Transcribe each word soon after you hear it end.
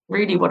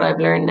really what I've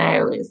learned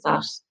now is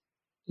that,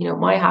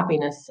 my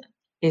happiness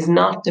is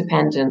not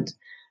dependent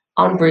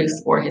on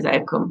Bruce or his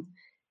outcome.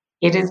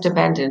 It is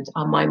dependent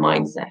on my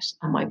mindset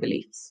and my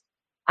beliefs.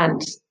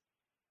 And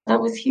that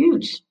was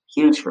huge,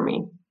 huge for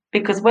me,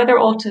 because whether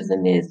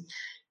autism is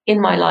in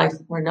my life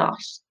or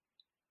not,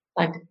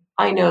 like,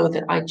 I know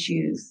that I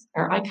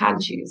can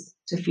choose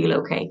to feel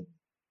okay.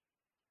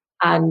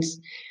 And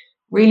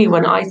really,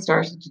 when I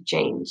started to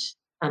change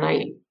and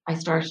I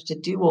started to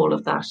do all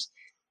of that,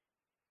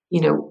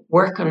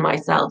 work on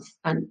myself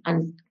and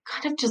kind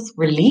of just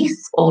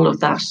release all of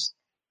that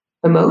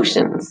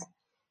emotions,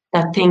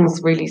 that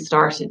things really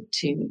started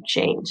to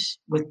change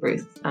with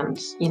Bruce and,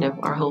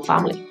 our whole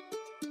family.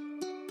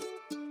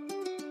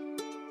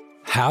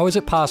 How is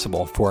it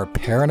possible for a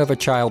parent of a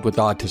child with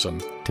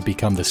autism to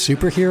become the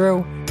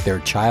superhero their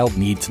child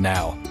needs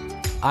now?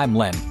 I'm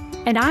Len.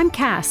 And I'm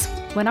Cass.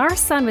 When our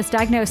son was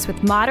diagnosed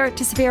with moderate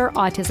to severe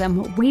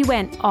autism, we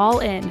went all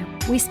in.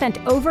 We spent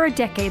over a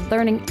decade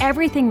learning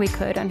everything we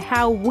could on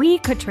how we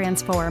could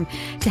transform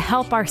to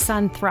help our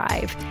son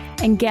thrive.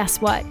 And guess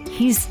what?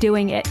 He's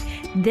doing it.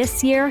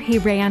 This year, he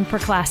ran for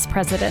class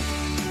president.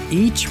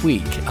 Each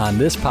week on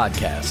this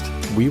podcast,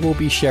 we will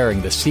be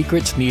sharing the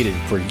secrets needed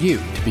for you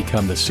to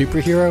become the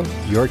superhero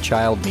your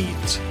child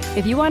needs.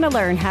 If you want to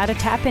learn how to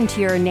tap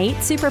into your innate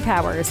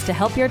superpowers to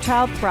help your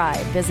child thrive,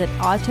 visit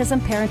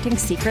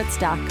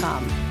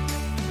autismparenting.secrets.com.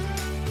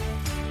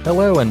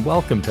 Hello and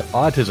welcome to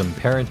Autism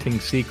Parenting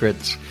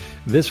Secrets.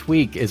 This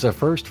week is a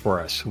first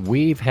for us.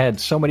 We've had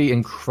so many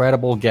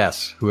incredible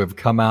guests who have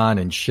come on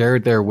and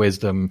shared their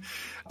wisdom,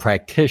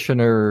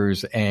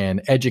 practitioners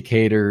and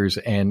educators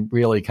and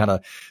really kind of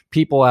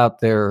people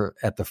out there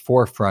at the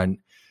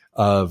forefront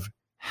of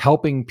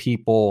helping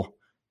people,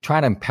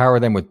 trying to empower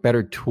them with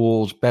better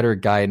tools, better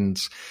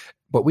guidance.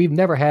 But we've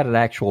never had an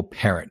actual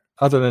parent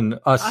other than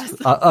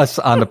us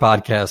on the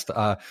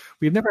podcast.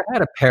 We've never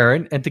had a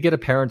parent and to get a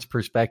parent's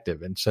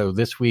perspective. And so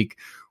this week,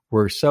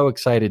 we're so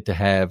excited to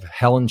have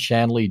Helen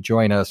Shanley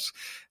join us.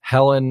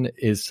 Helen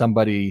is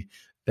somebody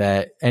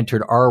that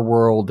entered our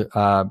world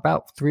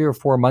about 3 or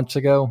 4 months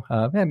ago,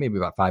 maybe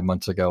about 5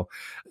 months ago.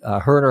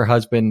 Her and her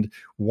husband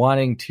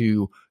wanting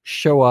to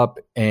show up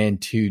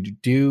and to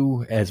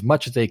do as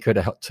much as they could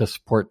to help to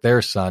support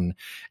their son.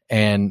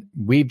 And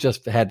we've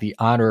just had the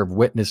honor of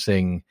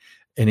witnessing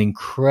an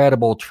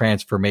incredible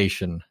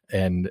transformation.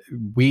 And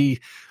we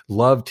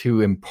love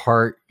to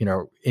impart,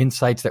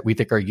 insights that we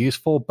think are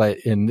useful. But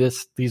in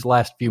these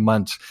last few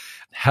months,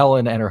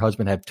 Helen and her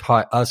husband have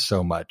taught us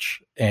so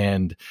much.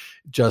 And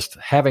just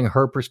having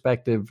her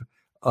perspective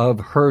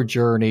of her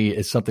journey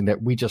is something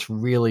that we just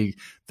really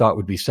thought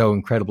would be so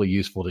incredibly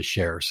useful to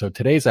share. So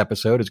today's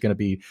episode is going to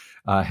be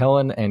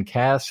Helen and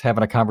Cass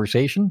having a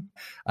conversation.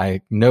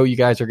 I know you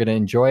guys are going to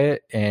enjoy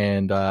it.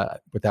 And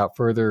without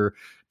further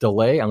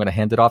delay, I'm going to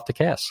hand it off to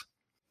Cass.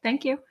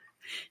 Thank you.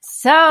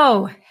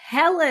 So,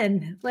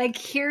 Helen,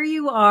 here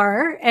you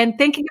are, and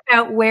thinking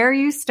about where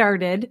you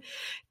started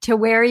to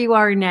where you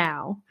are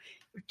now,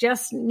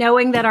 just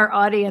knowing that our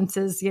audience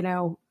is,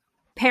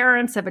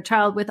 parents of a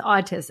child with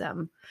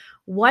autism.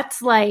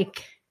 What's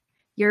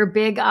your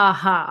big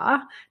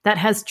aha that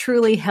has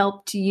truly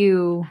helped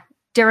you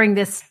during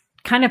this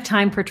kind of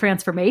time for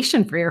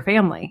transformation for your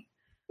family?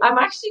 I'm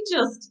actually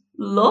just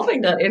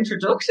loving that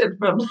introduction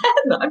from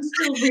Len. I'm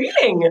still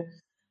reading.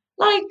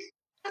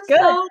 That's good.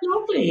 So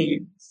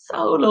lovely.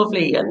 So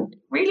lovely. And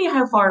really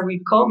how far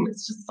we've come.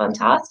 It's just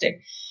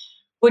fantastic.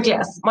 But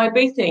yes, my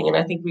big thing, and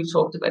I think we've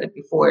talked about it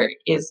before,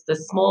 is the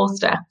small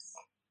steps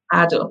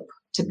add up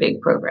to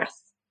big progress.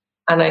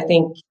 And I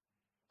think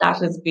that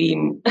has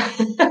been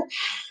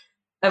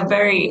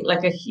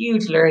a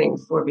huge learning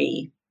for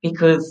me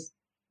because,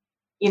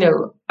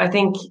 I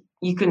think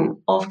you can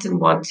often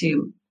want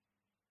to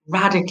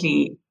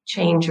radically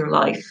change your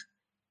life,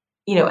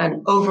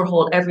 and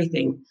overhaul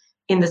everything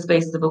in the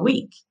space of a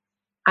week.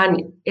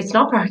 And it's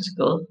not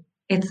practical.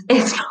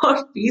 It's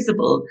not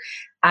feasible.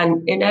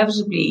 And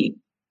inevitably,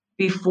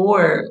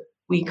 before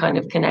we kind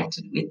of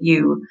connected with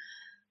you,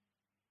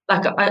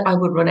 I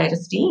would run out of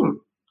steam.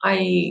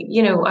 I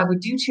would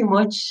do too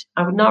much.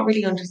 I would not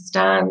really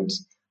understand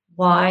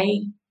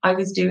why I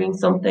was doing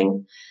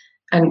something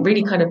and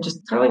really kind of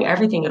just throwing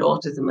everything at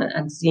autism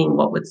and seeing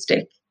what would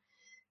stick.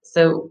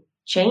 So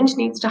change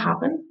needs to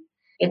happen.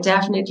 It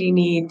definitely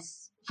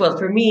needs,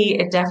 for me,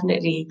 it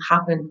definitely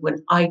happened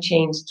when I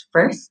changed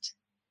first.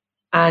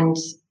 And,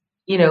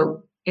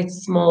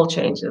 it's small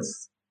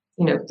changes.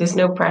 There's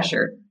no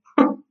pressure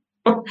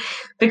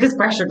because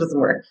pressure doesn't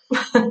work.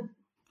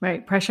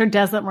 Right. Pressure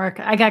doesn't work.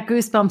 I got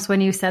goosebumps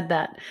when you said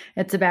that.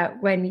 It's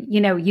about when,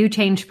 you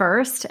change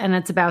first and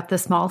it's about the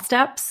small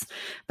steps.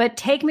 But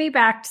take me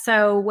back.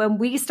 So when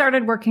we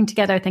started working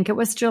together, I think it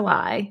was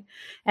July.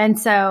 And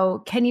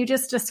so can you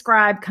just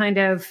describe kind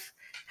of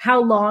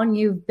how long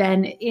you've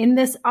been in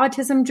this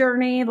autism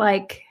journey?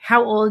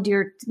 How old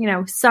your,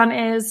 son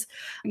is?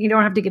 You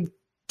don't have to give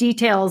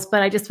details,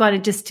 but I just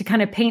wanted to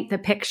kind of paint the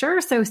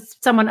picture so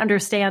someone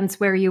understands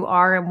where you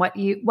are and what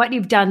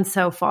you've done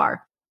so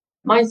far.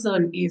 My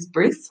son is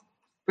Bruce.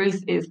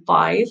 Bruce is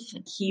 5.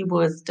 He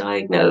was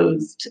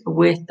diagnosed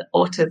with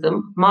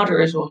autism,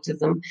 moderate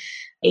autism,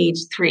 age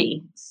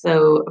 3.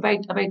 So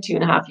about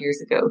 2.5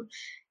 years ago.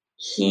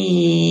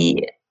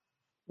 He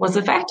was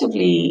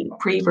effectively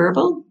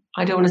pre-verbal.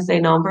 I don't want to say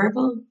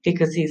non-verbal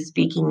because he's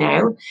speaking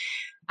now.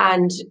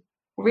 And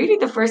really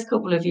the first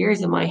couple of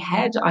years in my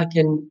head, I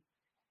can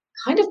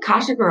kind of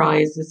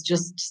categorize as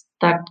just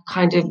that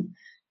kind of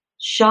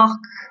shock,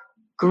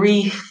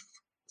 grief,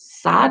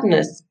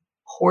 sadness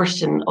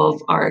portion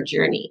of our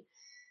journey.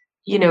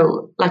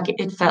 Like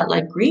it felt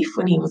like grief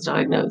when he was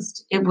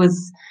diagnosed.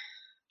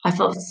 I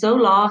felt so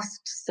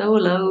lost, so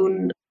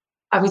alone.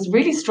 I was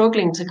really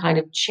struggling to kind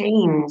of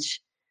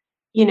change,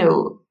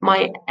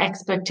 my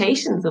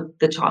expectations of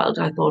the child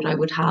I thought I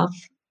would have,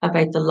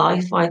 about the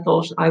life I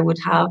thought I would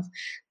have,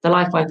 the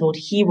life I thought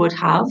he would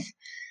have,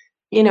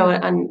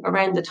 and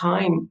around the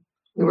time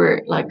we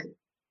were like,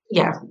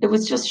 yeah, it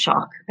was just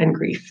shock and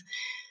grief.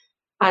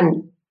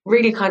 And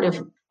really kind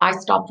of, I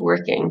stopped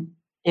working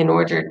in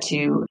order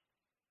to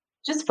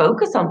just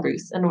focus on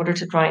Bruce, in order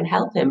to try and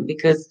help him,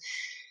 because,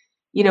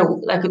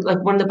 like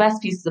one of the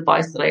best pieces of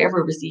advice that I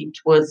ever received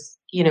was,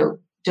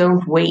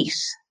 don't wait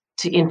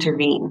to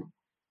intervene.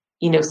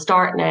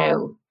 Start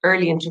now.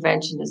 Early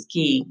intervention is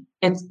key.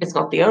 It's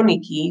not the only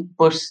key,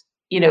 but,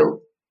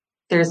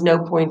 there's no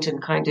point in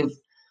kind of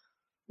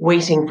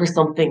waiting for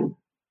something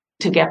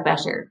to get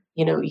better.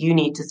 You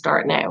need to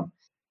start now.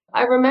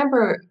 I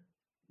remember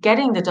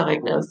getting the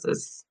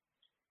diagnosis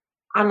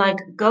and like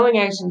going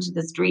out into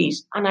the street,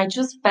 and I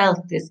just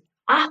felt this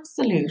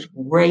absolute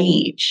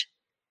rage.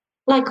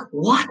 Like,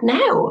 what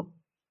now?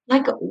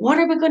 Like, what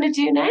are we going to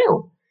do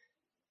now?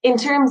 In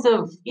terms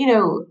of,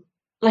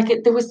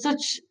 there was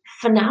such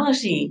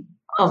finality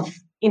of,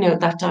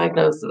 that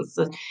diagnosis.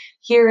 So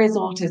here is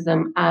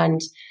autism,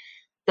 and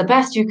the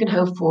best you can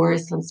hope for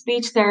is some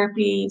speech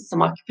therapy,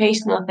 some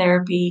occupational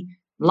therapy,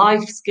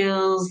 life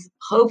skills.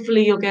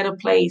 Hopefully you'll get a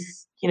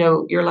place.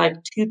 You're like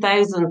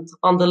 2000th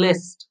on the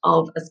list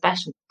of a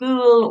special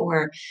school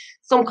or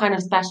some kind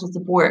of special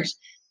support.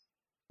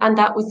 And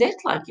that was it.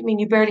 Like,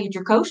 you barely had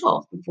your coat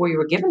off before you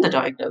were given the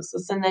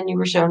diagnosis, and then you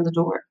were shown the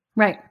door.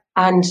 Right.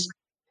 And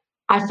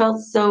I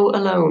felt so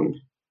alone,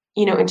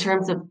 in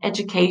terms of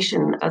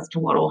education as to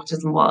what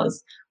autism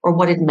was or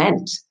what it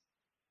meant.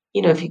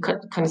 If you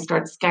could kind of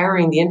start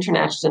scouring the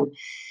internet and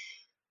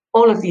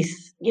all of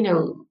these,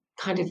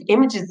 kind of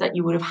images that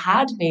you would have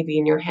had maybe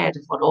in your head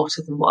of what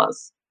autism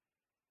was.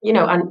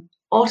 And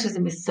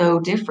autism is so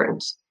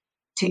different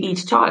to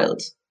each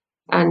child.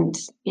 And,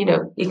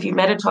 if you've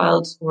met a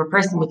child or a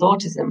person with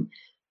autism,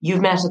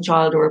 you've met a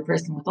child or a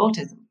person with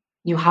autism.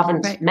 You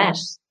haven't met,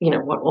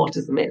 what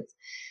autism is.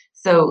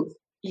 So,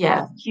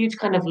 yeah, huge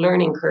kind of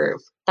learning curve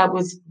that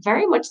was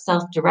very much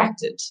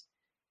self-directed,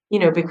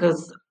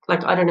 because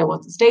like, I don't know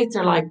what the States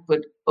are like,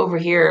 but over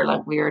here,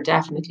 like, we are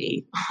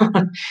definitely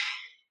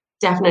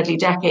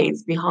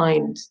decades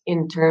behind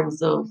in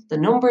terms of the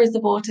numbers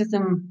of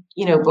autism,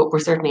 but we're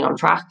certainly on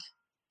track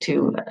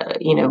to,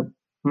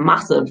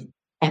 massive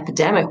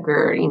epidemic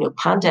or,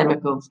 pandemic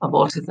of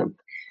autism.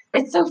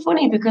 It's so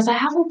funny because I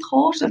haven't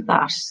thought of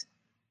that,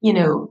 in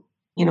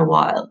a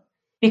while,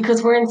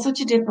 because we're in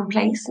such a different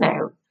place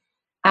now.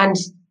 And,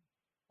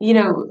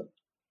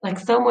 like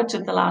so much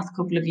of the last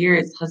couple of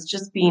years has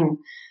just been,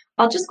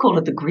 I'll just call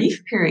it the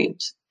grief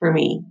period for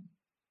me.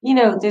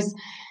 There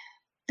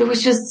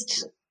was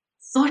just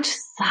such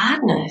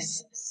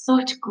sadness,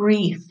 such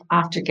grief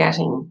after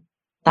getting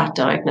that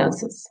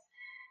diagnosis,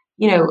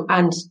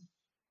 and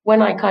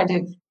when I kind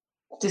of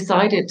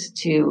decided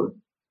to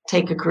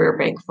take a career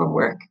break from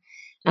work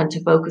and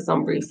to focus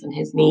on Bruce and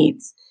his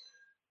needs,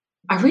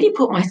 I really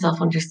put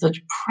myself under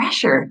such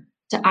pressure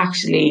to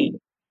actually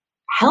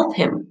help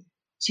him,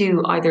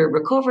 to either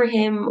recover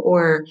him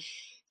or,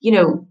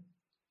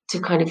 to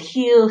kind of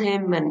heal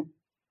him. And,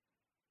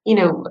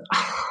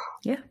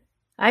 yeah.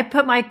 I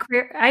put my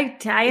career, I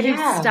had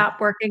to stop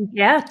working.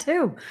 Yeah,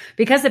 too,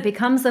 because it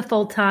becomes a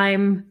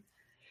full-time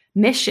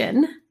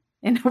mission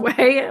in a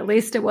way, at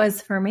least it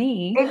was for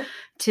me,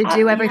 to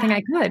do everything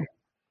I could.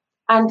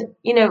 And,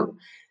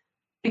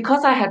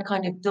 because I had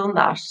kind of done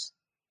that,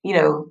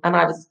 and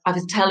I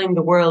was telling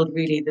the world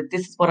really that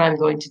this is what I'm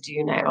going to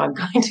do now. I'm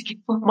going to give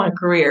up my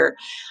career.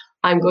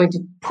 I'm going to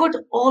put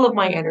all of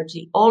my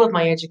energy, all of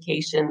my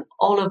education,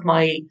 all of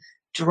my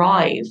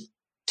drive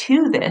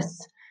to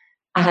this.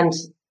 And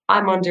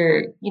I'm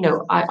under,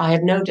 I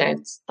have no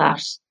doubts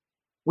that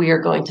we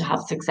are going to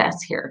have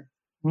success here.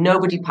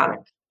 Nobody panic,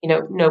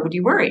 nobody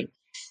worry.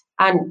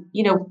 And,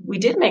 we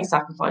did make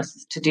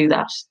sacrifices to do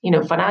that,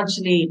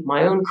 financially,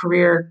 my own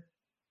career.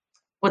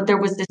 But there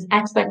was this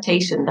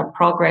expectation that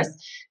progress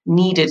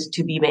needed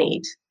to be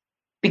made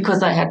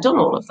because I had done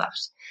all of that.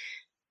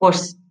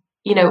 But,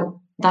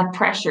 that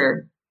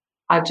pressure,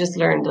 I've just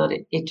learned that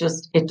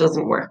it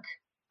doesn't work.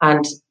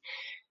 And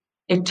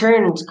it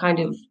turned kind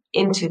of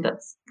into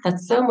that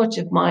so much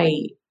of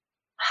my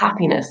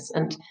happiness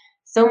and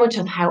so much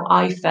of how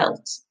I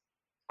felt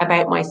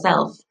about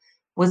myself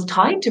was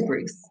tied to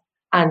Bruce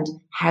and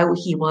how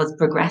he was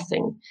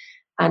progressing.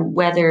 And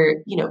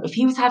whether, if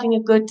he was having a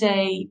good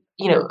day,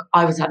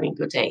 I was having a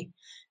good day.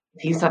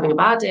 If he was having a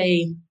bad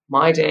day,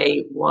 my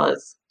day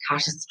was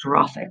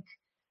catastrophic.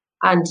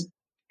 And,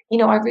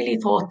 I really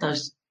thought that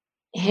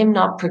him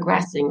not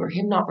progressing or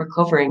him not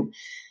recovering,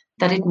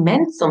 that it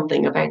meant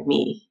something about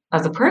me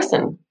as a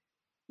person,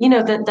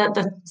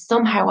 that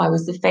somehow I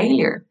was a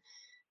failure.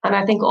 And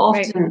I think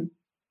often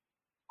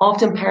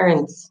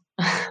parents,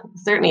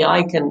 certainly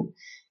I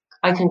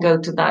can go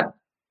to that,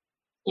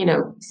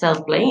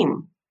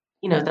 self-blame,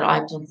 that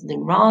I've done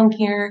something wrong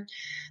here,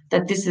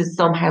 that this is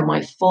somehow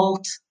my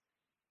fault,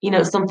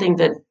 something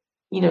that,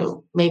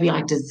 maybe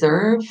I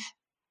deserve,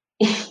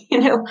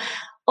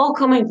 all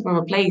coming from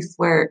a place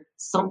where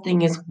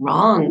something is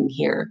wrong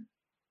here.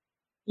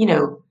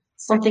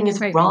 Something is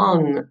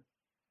wrong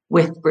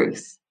with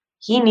Bruce.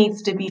 He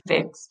needs to be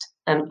fixed.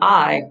 And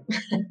I,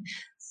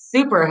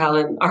 Super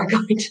Helen, are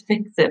going to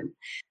fix him.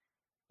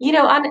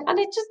 And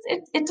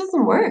it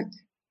doesn't work.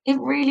 It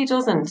really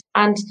doesn't.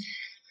 And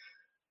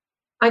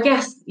I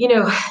guess,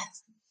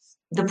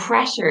 the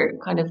pressure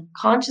kind of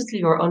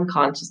consciously or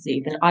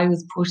unconsciously that I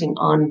was putting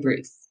on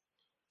Bruce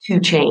to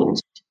change.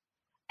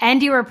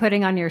 And you were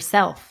putting on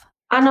yourself.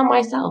 And on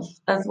myself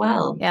as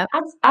well. Yeah.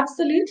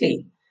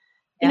 Absolutely.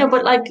 Yep.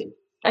 But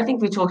I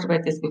think we talked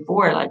about this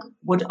before.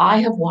 Would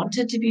I have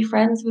wanted to be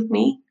friends with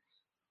me?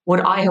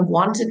 Would I have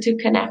wanted to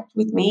connect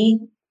with me?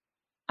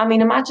 I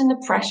mean, imagine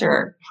the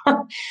pressure,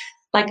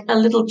 like a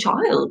little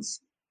child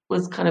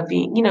was kind of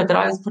being, that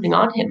I was putting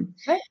on him.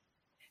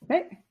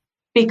 Right.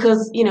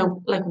 Because,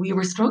 we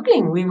were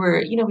struggling. We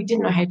were, we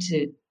didn't know how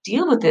to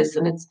deal with this.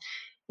 And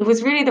it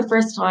was really the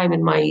first time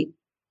in my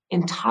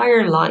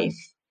entire life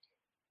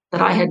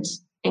that I had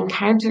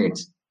encountered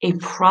a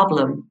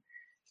problem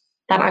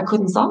that I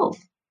couldn't solve.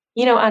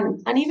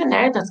 And even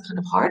now that's kind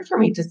of hard for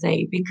me to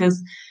say,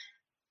 because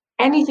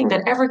anything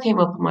that ever came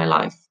up in my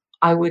life,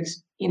 I would,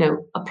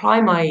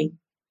 apply my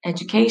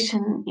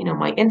education,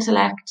 my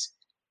intellect,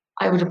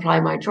 I would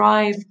apply my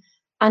drive,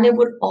 and it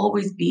would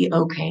always be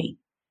okay.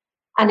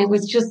 And it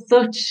was just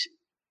such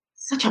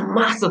a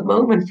massive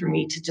moment for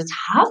me to just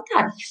have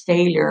that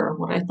failure,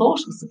 what I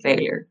thought was a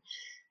failure.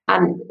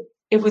 And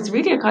it was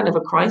really a kind of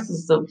a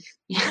crisis of,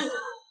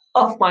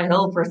 of my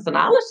whole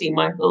personality,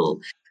 my whole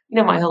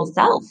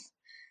self.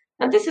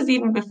 And this is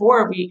even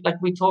before we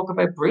talk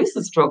about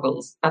Bruce's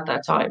struggles at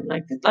that time.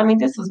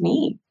 This was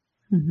me.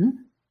 Mm-hmm.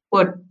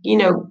 But,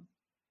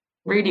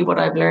 really what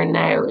I've learned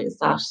now is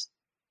that,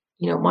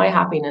 my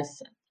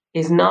happiness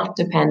is not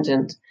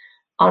dependent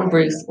on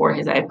Bruce or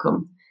his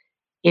outcome.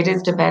 It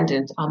is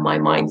dependent on my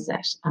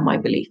mindset and my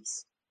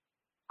beliefs.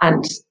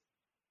 And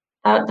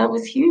that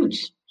was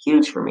huge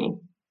for me,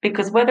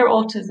 because whether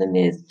autism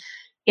is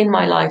in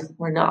my life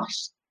or not,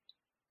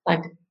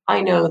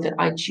 I know that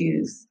I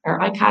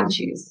can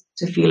choose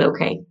to feel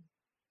okay.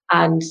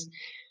 And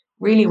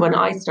really when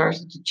I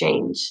started to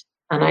change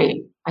and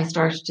I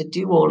started to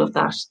do all of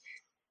that,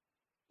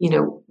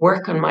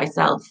 work on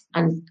myself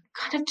and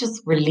kind of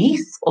just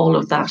release all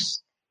of that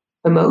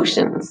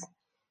emotions,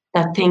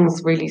 that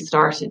things really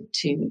started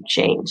to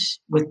change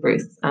with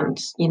Bruce and,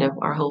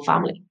 our whole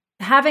family.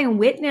 Having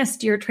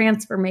witnessed your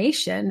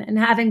transformation and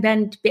having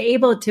been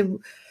able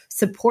to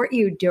support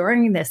you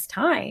during this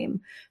time,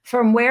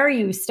 from where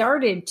you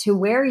started to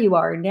where you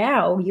are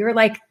now, you're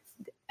like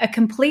a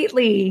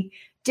completely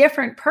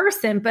different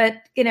person. But,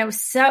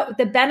 so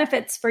the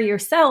benefits for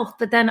yourself,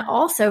 but then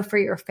also for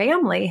your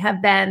family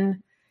have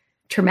been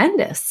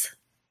tremendous.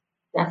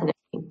 Definitely.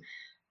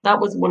 That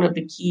was one of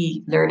the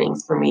key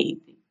learnings for me,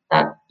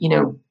 that,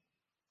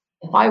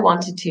 if I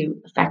wanted to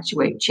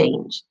effectuate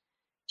change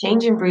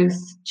in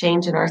Bruce,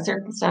 change in our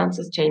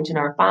circumstances, change in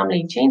our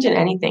family, change in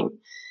anything,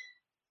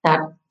 that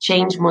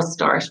change must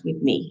start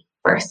with me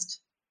first.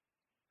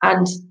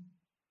 And,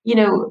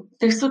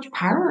 there's such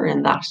power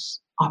in that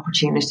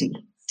opportunity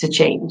to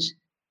change,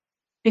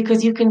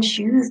 because you can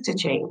choose to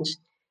change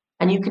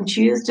and you can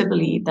choose to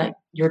believe that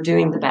you're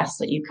doing the best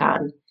that you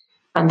can,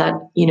 and that,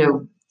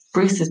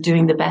 Bruce is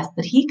doing the best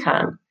that he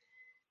can.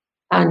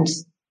 And,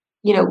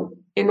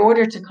 in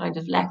order to kind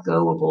of let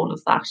go of all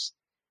of that,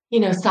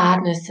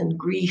 sadness and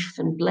grief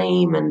and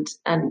blame and,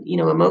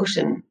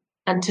 emotion,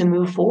 and to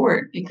move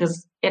forward,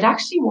 because it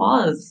actually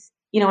was,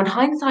 in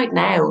hindsight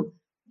now,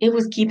 it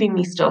was keeping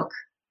me stuck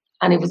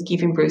and it was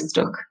keeping Bruce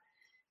stuck.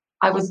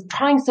 I was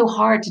trying so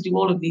hard to do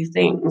all of these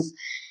things,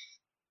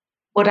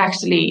 but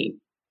actually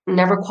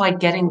never quite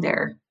getting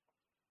there.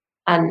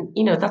 And,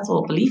 that's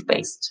all belief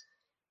based,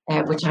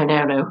 which I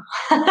now know.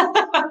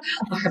 I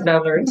have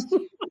now learned.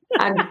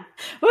 And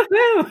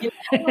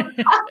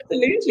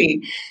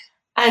absolutely.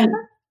 And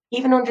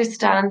even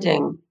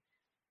understanding.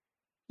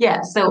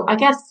 Yeah. So I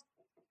guess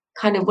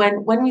kind of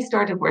when we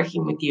started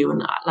working with you,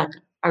 and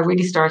I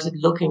really started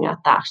looking at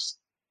that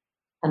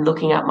and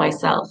looking at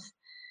myself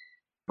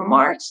from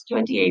March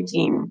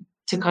 2018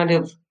 to kind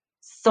of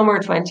summer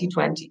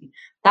 2020,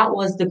 that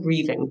was the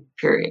grieving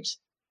period.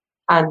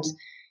 And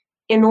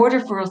in order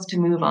for us to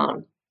move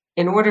on,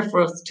 in order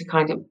for us to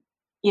kind of,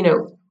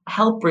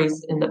 help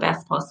Bruce in the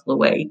best possible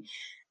way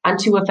and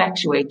to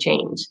effectuate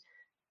change,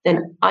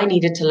 then I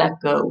needed to let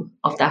go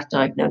of that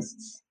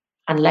diagnosis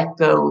and let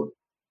go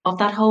of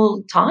that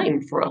whole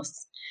time for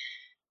us.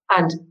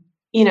 And,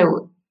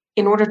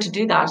 in order to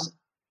do that,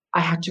 I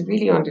had to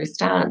really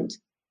understand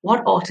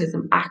what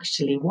autism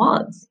actually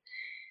was.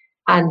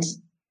 And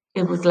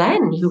it was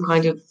Len who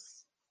kind of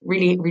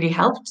really, really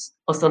helped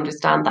us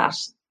understand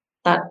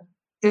that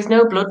there's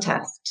no blood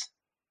test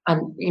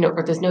and,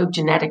 or there's no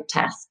genetic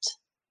test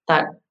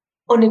that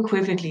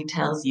unequivocally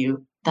tells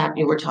you that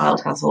your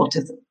child has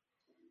autism.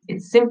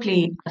 It's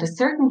simply at a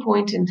certain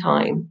point in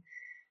time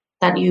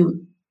that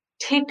you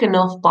tick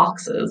enough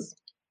boxes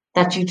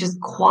that you just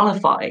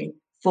qualify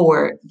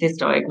for this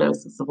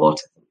diagnosis of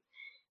autism.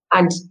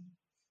 And,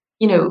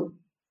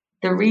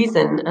 the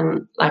reason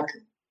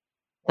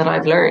that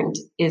I've learned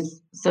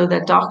is so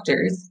that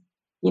doctors,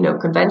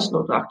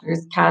 conventional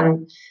doctors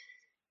can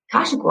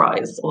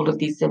categorize all of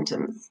these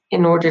symptoms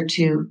in order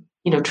to,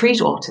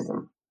 treat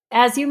autism.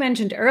 As you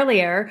mentioned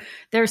earlier,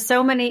 there's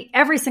so many,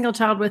 every single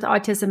child with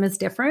autism is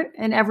different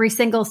and every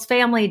single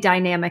family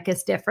dynamic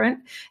is different.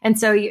 And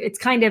so it's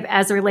kind of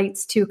as it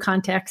relates to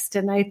context.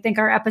 And I think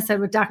our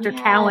episode with Dr.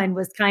 Cowan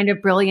was kind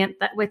of brilliant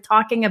with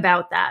talking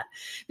about that,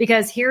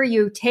 because here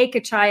you take a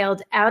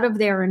child out of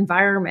their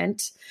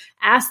environment,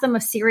 ask them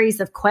a series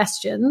of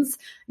questions,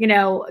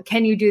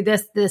 can you do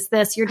this, this,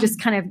 this? You're just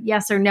kind of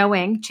yes or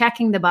noing,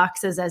 checking the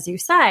boxes, as you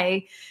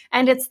say.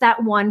 And it's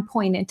that one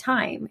point in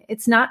time.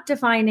 It's not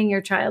defining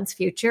your child's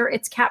future.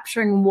 It's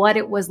capturing what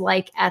it was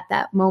like at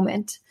that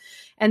moment.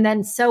 And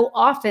then so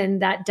often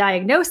that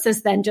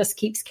diagnosis then just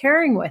keeps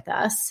carrying with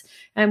us.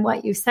 And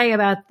what you say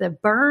about the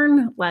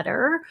burn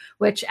letter,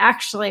 which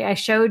actually I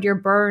showed your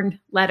burn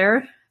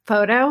letter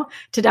photo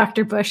to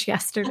Dr. Bush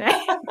yesterday,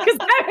 because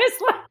I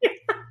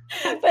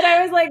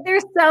was like,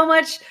 there's so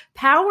much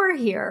power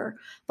here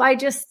by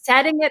just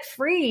setting it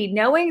free,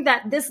 knowing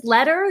that this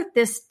letter,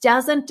 this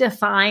doesn't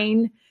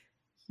define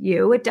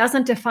you. It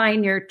doesn't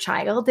define your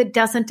child. It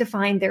doesn't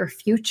define their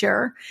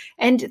future.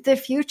 And the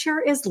future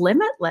is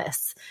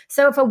limitless.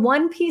 So if a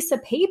one piece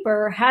of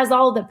paper has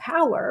all the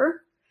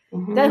power,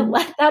 then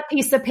let that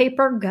piece of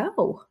paper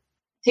go.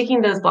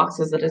 Ticking those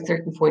boxes at a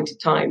certain point in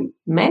time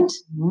meant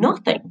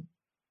nothing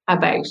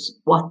about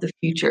what the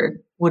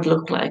future would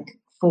look like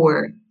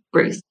for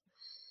Bruce.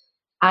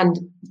 And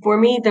for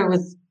me, that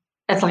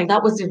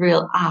was a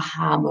real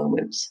aha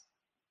moment.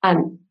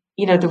 And,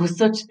 there was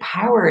such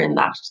power in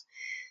that.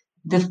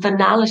 The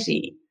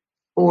finality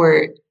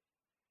or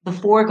the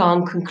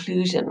foregone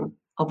conclusion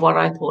of what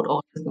I thought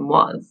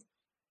autism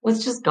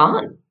was just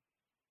gone.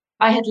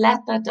 I had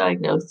let that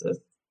diagnosis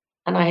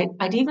and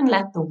I'd even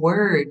let the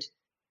word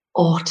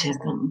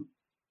autism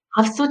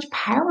have such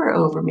power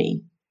over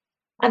me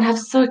and have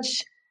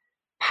such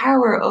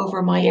power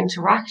over my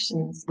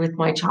interactions with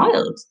my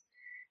child.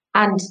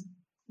 And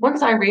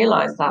once I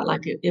realized that,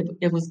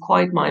 it was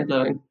quite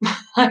mind-blowing,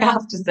 I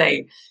have to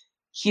say,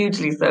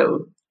 hugely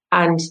so.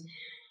 And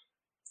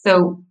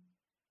so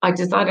I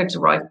decided to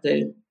write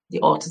the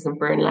autism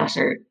burn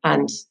letter,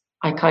 and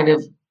I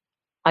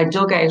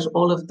dug out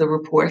all of the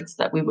reports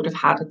that we would have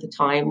had at the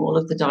time, all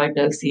of the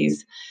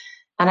diagnoses,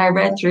 and I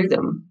read through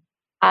them.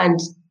 And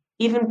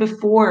even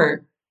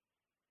before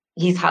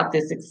he's had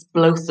this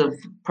explosive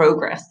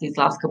progress these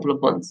last couple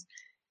of months,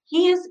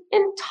 he is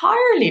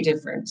entirely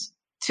different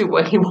to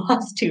what he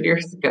was 2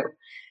 years ago.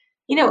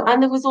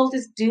 And there was all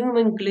this doom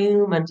and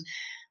gloom and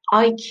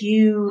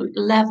IQ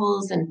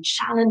levels and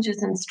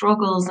challenges and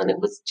struggles, and it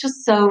was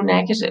just so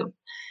negative.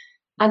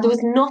 And there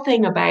was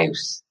nothing about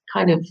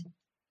kind of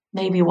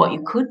maybe what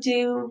you could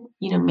do,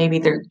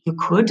 maybe you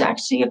could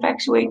actually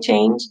effectuate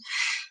change.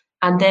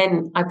 And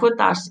then I put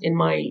that in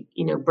my,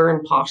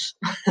 burn pot.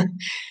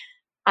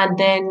 And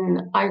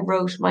then I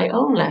wrote my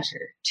own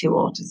letter to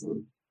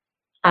autism.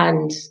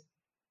 And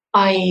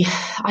I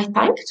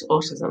thanked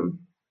autism.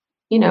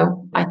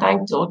 I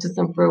thanked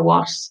autism for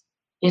what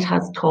it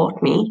has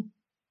taught me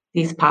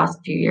these past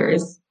few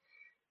years,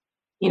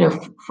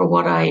 for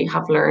what I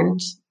have learned,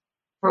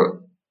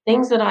 for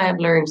things that I have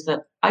learned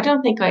that I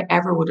don't think I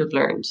ever would have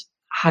learned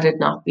had it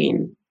not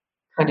been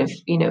kind of,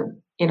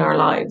 in our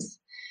lives.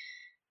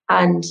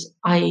 And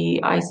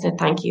I said,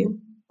 thank you,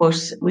 but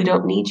we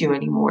don't need you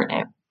anymore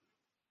now,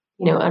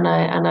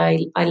 and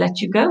I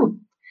let you go.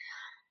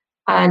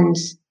 And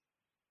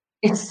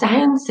it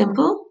sounds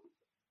simple,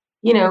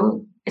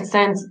 it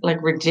sounds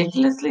like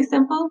ridiculously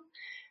simple,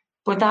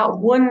 but that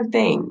one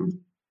thing,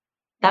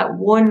 that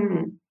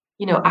one,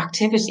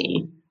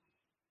 activity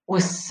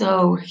was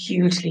so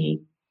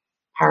hugely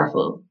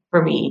powerful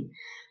for me.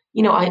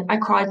 I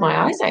cried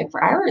my eyes out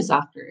for hours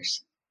after it.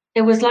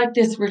 It was like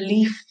this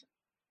relief,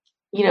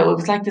 it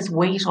was like this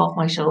weight off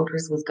my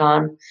shoulders was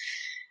gone.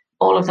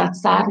 All of that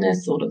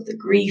sadness, all of the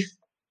grief,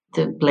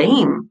 the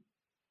blame,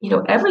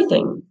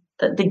 everything,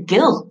 the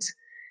guilt,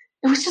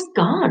 it was just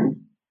gone.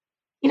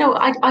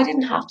 I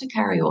didn't have to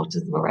carry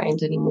autism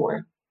around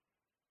anymore.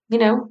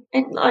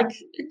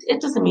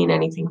 It doesn't mean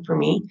anything for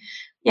me.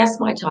 Yes,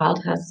 my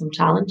child has some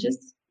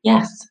challenges.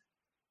 Yes.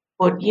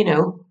 But,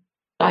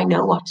 I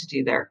know what to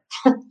do there.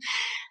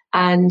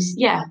 And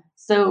yeah,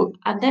 So,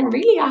 and then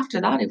really after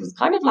that, it was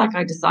kind of like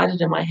I decided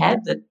in my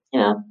head that,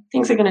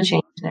 things are going to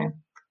change now.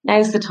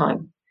 Now's the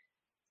time.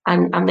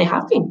 And they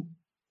have been.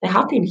 They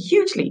have been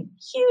hugely,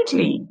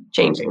 hugely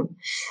changing.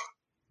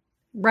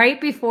 Right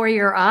before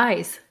your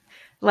eyes.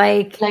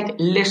 Like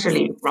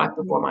literally right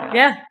before my eyes.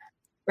 Yeah,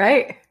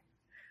 right.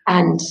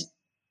 And,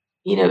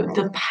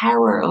 the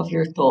power of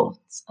your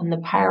thoughts and the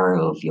power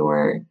of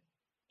your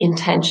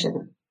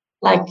intention,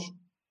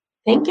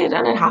 think it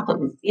and it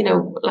happens,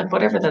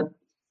 whatever the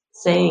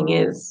saying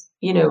is,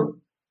 your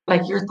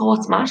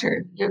thoughts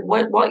matter.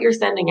 What you're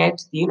sending out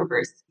to the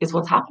universe is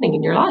what's happening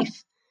in your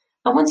life.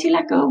 And once you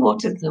let go of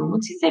autism,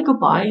 once you say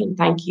goodbye and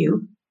thank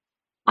you,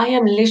 I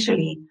am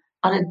literally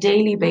on a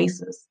daily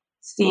basis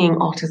seeing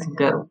autism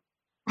go.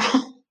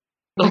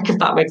 If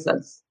that makes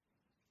sense.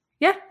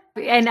 Yeah.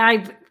 And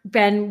I've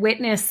been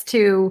witness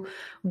to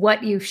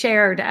what you've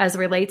shared as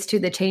relates to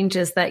the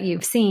changes that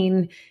you've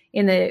seen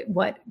in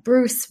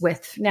Bruce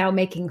with now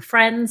making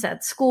friends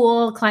at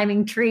school,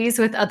 climbing trees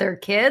with other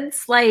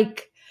kids,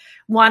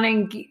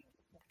 wanting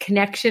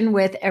connection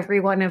with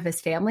every one of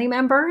his family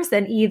members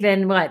and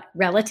even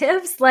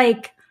relatives,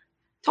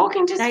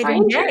 talking to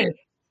strangers,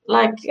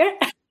 what?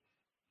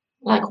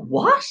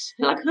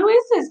 Who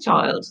is this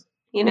child?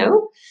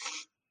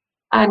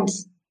 And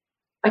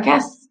I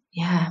guess,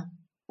 yeah,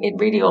 it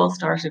really all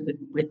started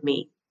with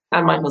me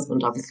and my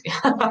husband, obviously.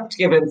 I have to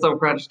give him some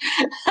credit.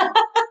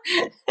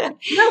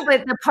 No,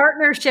 but the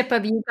partnership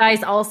of you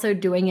guys also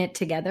doing it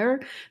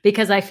together,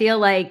 because I feel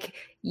like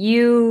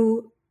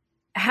you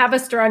have a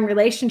strong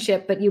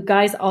relationship, but you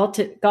guys all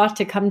got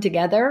to come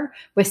together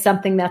with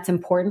something that's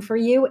important for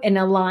you and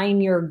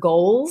align your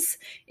goals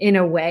in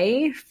a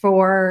way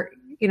for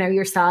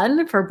your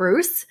son, for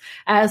Bruce,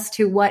 as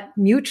to what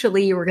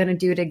mutually you were going to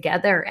do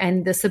together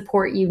and the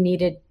support you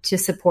needed to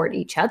support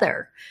each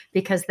other,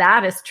 because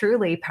that is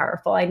truly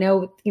powerful. I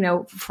know,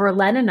 for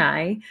Len and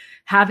I,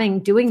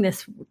 doing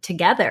this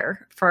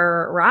together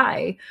for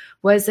Rye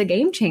was a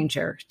game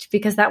changer,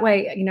 because that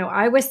way,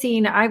 I was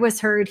seen, I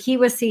was heard, he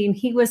was seen,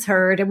 he was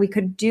heard, and we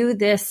could do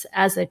this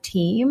as a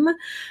team,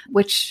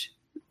 which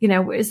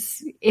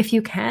is, if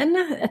you can,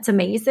 it's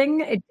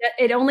amazing.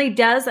 It only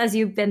does, as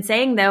you've been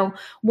saying, though,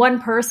 one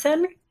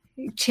person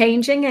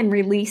changing and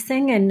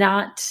releasing and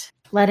not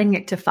letting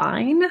it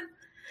define,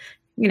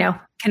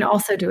 can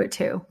also do it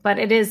too. But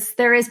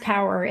there is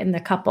power in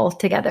the couple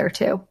together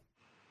too.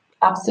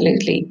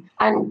 Absolutely.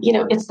 And,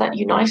 it's that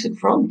united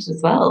front as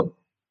well.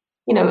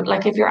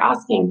 If you're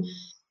asking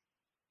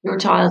your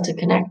child to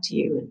connect to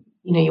you,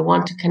 you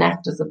want to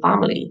connect as a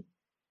family,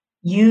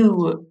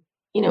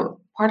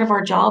 part of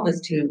our job is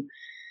to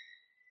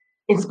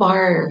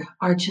inspire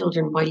our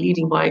children by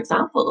leading by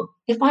example.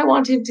 If I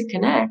want him to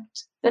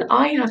connect, then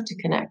I have to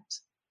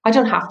connect. I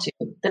don't have to,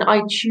 then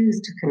I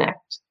choose to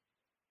connect.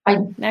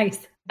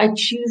 Nice. I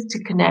choose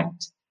to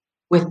connect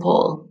with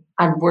Paul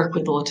and work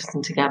with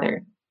autism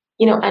together.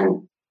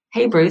 And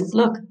hey, Bruce,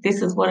 look,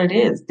 this is what it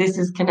is. This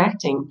is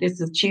connecting. This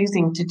is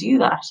choosing to do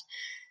that.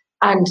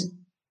 And,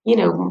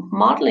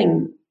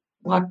 modeling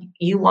what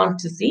you want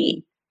to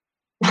see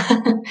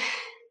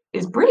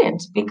is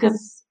brilliant,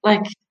 because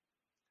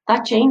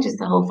that changes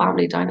the whole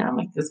family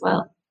dynamic as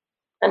well.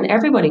 And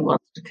everybody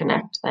wants to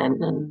connect then.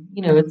 And,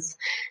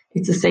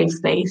 it's a safe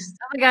space.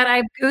 Oh my God, I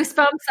have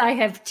goosebumps. I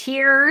have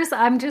tears.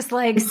 I'm just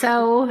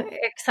so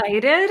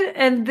excited.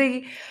 And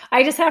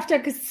I just have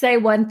to say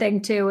one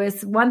thing too,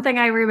 is one thing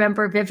I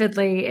remember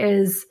vividly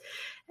is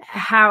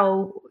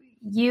how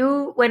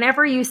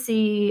whenever you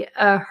see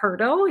a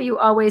hurdle, you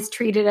always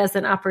treat it as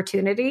an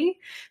opportunity.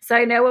 So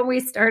I know when we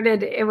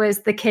started, it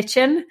was the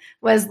kitchen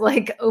was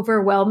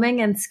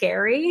overwhelming and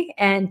scary.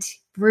 And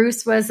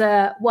Bruce was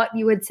what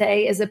you would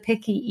say is a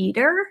picky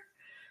eater.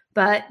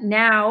 But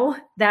now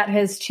that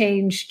has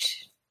changed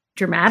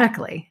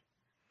dramatically.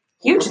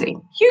 Hugely,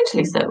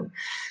 hugely so.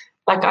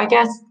 I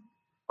guess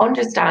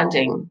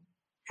understanding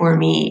for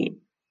me,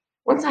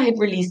 once I had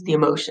released the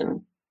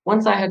emotion,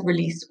 once I had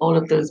released all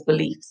of those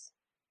beliefs,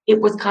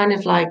 it was kind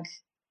of I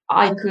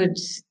could,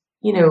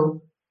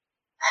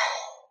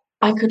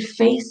 I could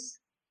face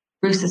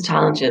Bruce's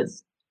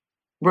challenges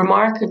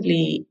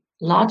remarkably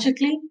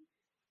logically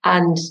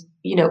and,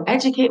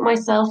 educate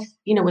myself,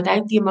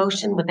 without the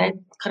emotion, without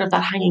kind of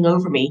that hanging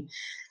over me.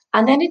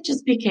 And then it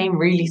just became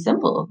really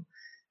simple.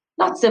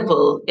 Not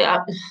simple.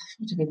 What do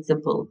you mean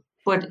simple?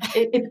 But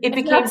it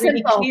became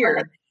really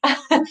clear.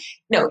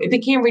 No, it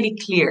became really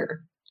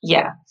clear.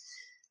 Yeah.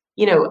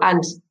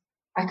 And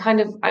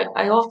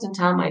I often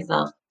tell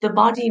myself, the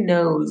body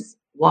knows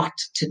what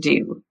to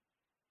do.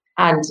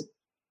 And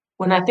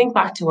when I think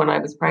back to when I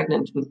was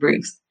pregnant with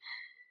Bruce,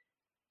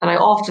 and I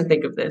often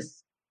think of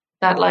this,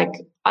 that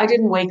I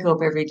didn't wake up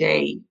every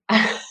day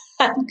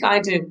and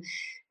kind of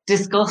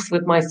discuss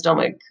with my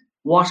stomach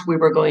what we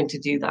were going to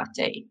do that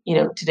day.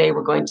 Today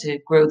we're going to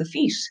grow the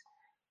feet.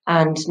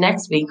 And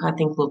next week, I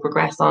think we'll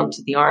progress on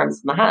to the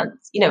arms and the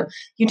hands.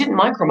 You didn't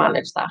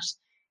micromanage that.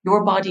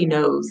 Your body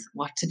knows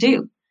what to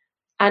do.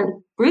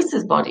 And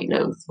Bruce's body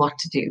knows what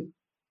to do.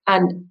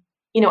 And,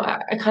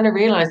 I kind of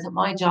realized that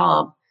my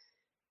job,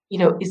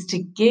 is to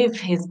give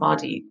his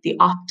body the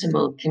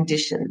optimal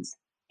conditions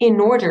in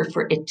order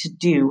for it to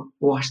do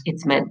what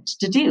it's meant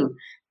to do,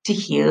 to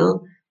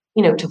heal,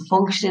 to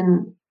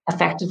function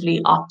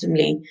effectively,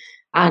 optimally,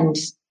 and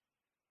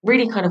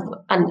really kind of,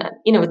 and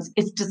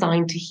it's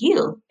designed to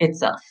heal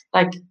itself.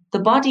 Like the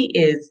body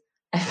is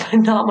a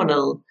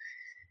phenomenal,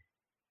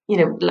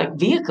 like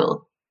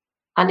vehicle,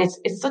 and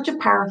it's such a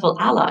powerful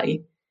ally.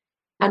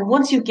 And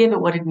once you give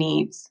it what it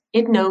needs,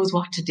 it knows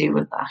what to do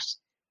with that.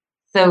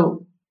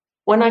 So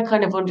when I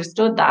kind of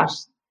understood that,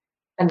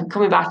 and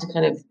coming back to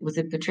kind of, was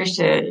it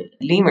Patricia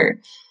Leamer,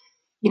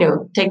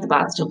 take the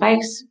bad stuff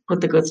out,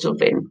 put the good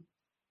stuff in.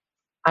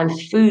 And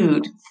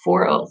food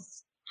for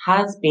us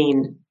has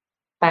been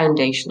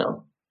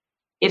foundational.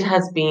 It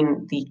has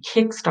been the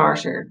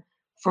Kickstarter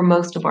for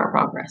most of our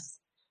progress.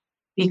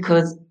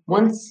 Because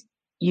once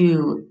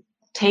you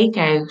take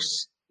out,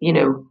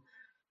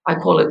 I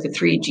call it the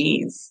 3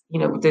 Gs,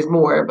 there's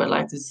more, but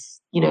like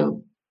this,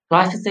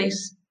 glyphosate,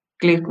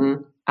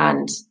 gluten,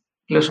 and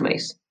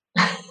glutamate.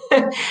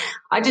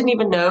 I didn't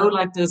even know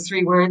like those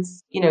 3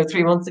 words,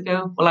 3 months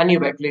ago. Well, I knew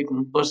about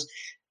gluten, but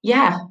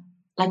yeah,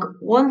 like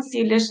once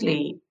you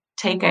literally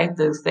take out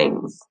those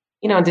things,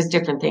 there's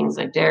different things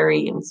like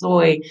dairy and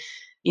soy,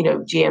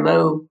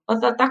 GMO. Well,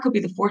 that could be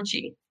the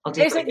 4G. I'll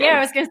do that. Yeah, I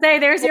was going to say,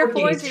 there's 4Gs. Your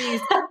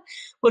 4Gs.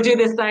 We'll do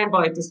this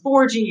soundbite. There's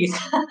 4Gs.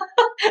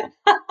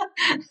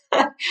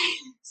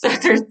 So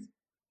there's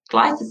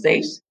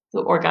glyphosate,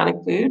 so organic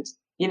food,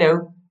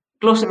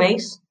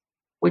 glutamate,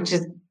 which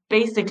is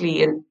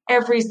basically in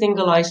every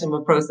single item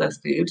of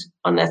processed food,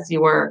 unless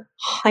you are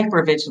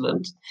hyper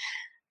vigilant,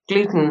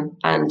 gluten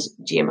and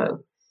GMO.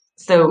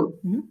 So,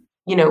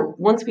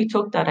 once we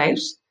took that out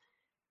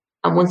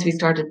and once we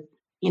started,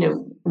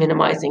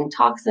 minimizing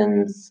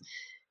toxins,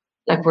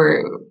 like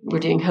we're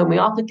doing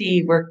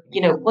homeopathy,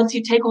 once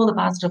you take all the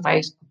bad stuff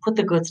out, put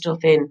the good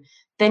stuff in,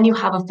 then you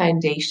have a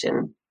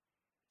foundation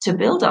to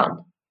build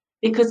on.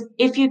 Because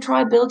if you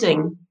try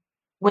building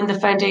when the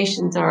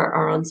foundations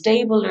are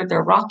unstable or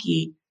they're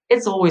rocky,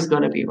 it's always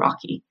going to be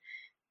rocky.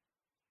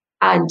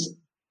 And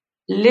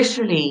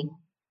literally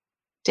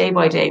day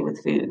by day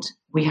with food,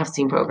 we have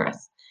seen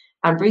progress.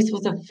 And Bruce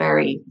was a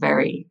very,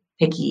 very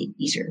picky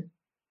eater.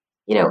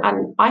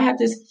 And I had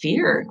this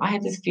fear.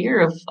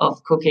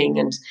 of cooking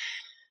and,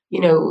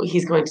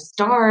 he's going to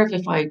starve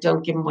if I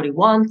don't give him what he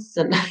wants.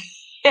 And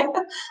and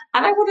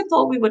I would have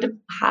thought we would have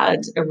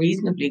had a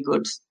reasonably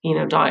good,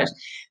 diet.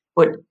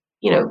 But,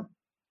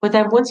 but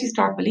then once you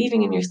start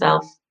believing in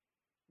yourself,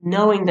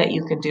 knowing that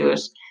you can do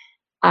it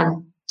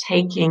and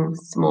taking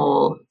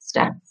small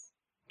steps.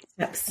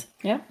 Steps.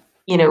 Yeah.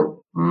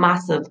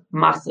 Massive,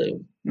 massive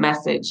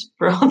message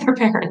for other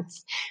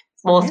parents.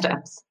 Small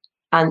steps.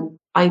 And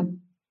I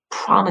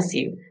promise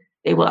you,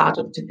 they will add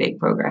up to big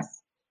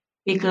progress.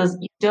 Because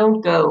you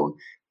don't go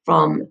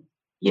from,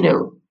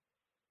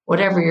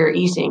 whatever you're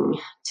eating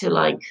to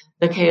like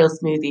the kale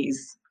smoothies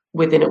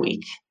within a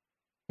week.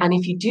 And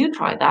if you do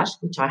try that,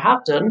 which I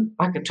have done,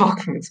 I could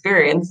talk from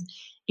experience,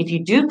 if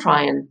you do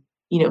try and,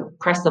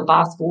 press the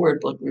fast forward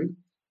button,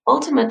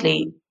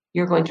 ultimately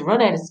you're going to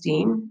run out of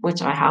steam,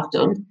 which I have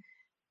done.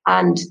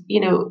 And,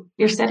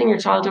 you're setting your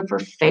child up for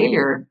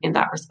failure in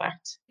that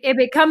respect. It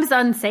becomes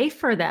unsafe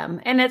for them.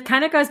 And it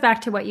kind of goes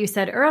back to what you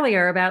said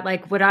earlier about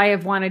like, would I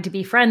have wanted to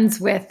be friends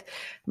with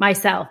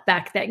myself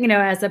back then?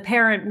 As a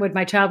parent, would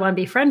my child want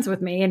to be friends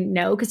with me? And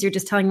no, because you're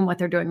just telling them what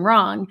they're doing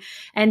wrong.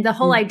 And the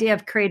whole idea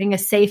of creating a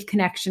safe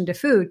connection to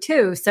food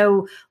too.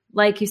 So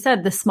like you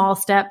said, the small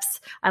steps,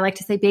 I like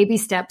to say baby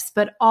steps,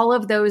 but all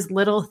of those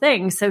little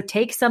things. So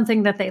take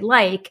something that they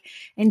like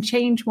and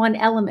change one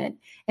element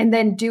and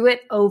then do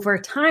it over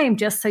time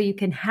just so you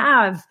can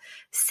have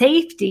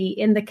safety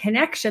in the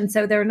connection.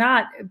 So they're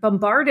not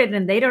bombarded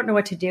and they don't know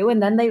what to do.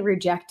 And then they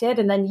reject it.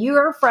 And then you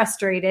are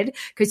frustrated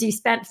because you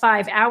spent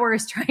 5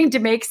 hours trying to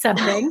make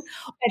something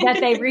that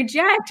they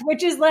reject,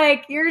 which is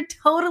like, you're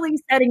totally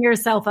setting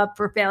yourself up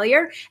for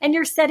failure and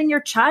you're setting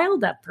your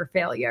child up for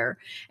failure.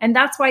 And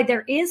that's why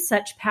there is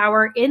such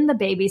power in the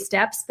baby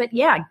steps. But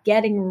yeah,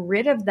 getting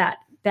rid of that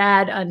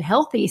bad,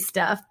 unhealthy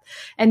stuff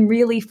and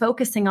really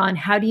focusing on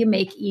how do you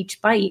make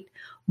each bite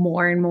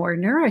more and more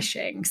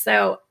nourishing.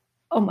 So,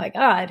 oh my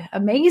God,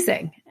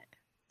 amazing.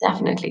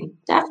 Definitely.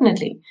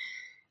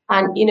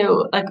 And,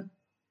 like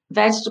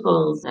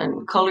vegetables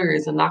and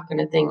colors and that kind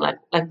of thing, like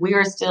we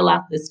are still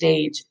at the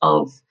stage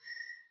of,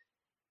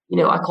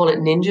 I call it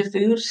ninja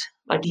food.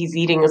 Like he's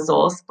eating a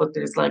sauce, but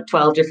there's like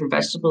 12 different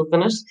vegetables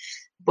in it.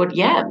 But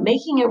yeah,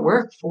 making it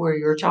work for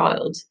your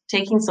child,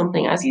 taking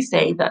something, as you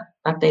say, that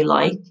they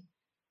like,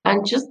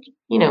 and just,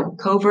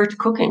 covert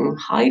cooking,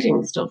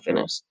 hiding stuff in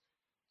it.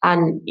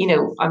 And,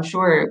 I'm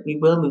sure we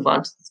will move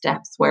on to the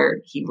steps where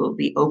he will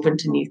be open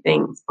to new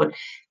things. But,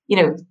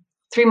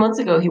 3 months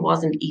ago, he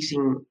wasn't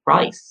eating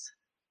rice.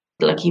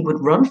 Like he would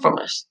run from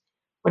it.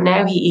 But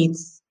now he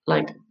eats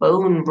like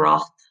bone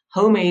broth,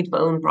 homemade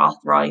bone broth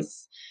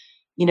rice,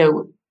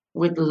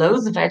 with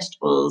loads of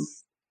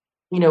vegetables,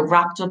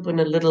 wrapped up in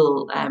a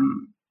little,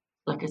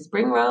 like a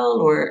spring roll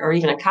or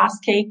even a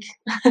cask cake.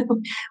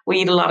 We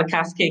eat a lot of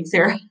cask cakes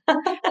here.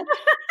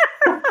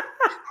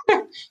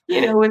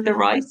 with the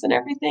rice and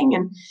everything.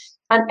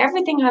 And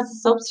everything has a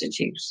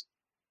substitute,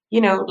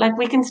 like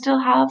we can still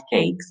have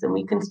cakes and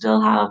we can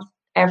still have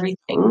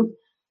everything.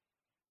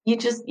 You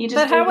just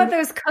But how don't. about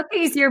those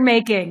cookies you're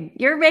making?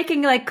 You're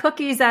making like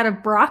cookies out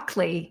of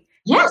broccoli.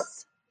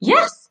 Yes,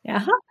 yes.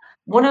 Yeah.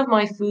 One of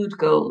my food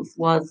goals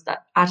was that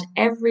at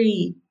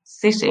every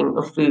sitting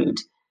of food,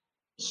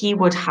 he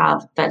would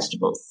have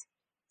vegetables.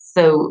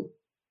 So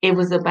it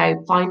was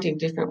about finding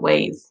different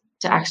ways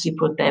to actually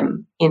put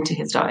them into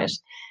his diet.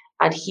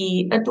 And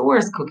he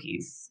adores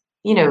cookies,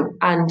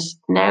 and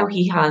now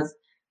he has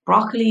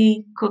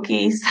broccoli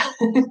cookies,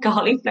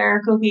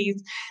 cauliflower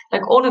cookies,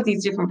 like all of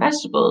these different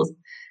vegetables.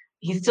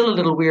 He's still a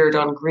little weird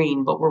on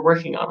green, but we're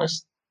working on it.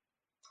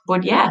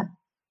 But yeah,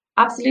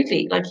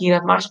 absolutely. Like he'd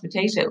have mashed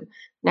potato.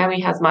 Now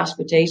he has mashed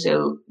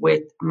potato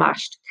with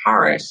mashed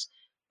carrot,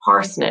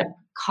 parsnip,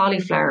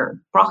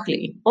 cauliflower,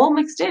 broccoli, all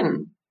mixed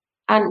in.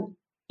 And,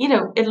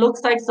 it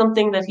looks like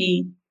something that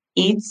he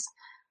eats.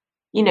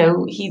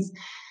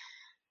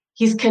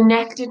 He's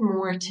connected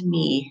more to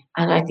me,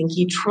 and I think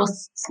he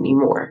trusts me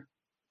more,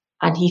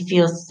 and he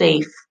feels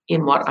safe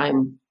in what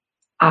I'm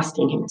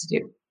asking him to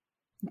do.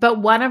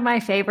 But one of my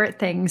favorite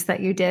things that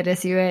you did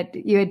is you had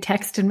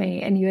texted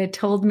me and you had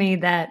told me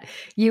that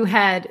you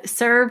had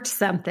served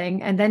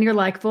something and then you're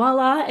like,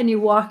 voila, and you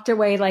walked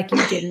away like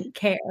you didn't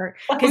care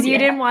because you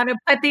didn't want to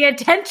put the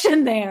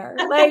attention there.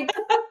 Like,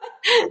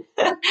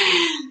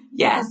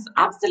 yes,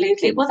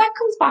 absolutely. Well, that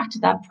comes back to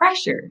that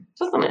pressure,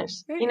 doesn't it?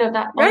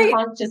 That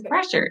unconscious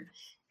pressure.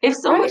 If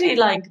somebody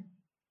like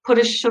put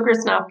a sugar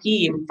snap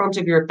pea in front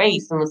of your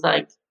face and was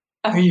like,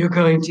 are you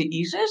going to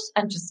eat it?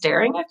 And just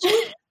staring at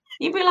you.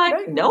 You'd be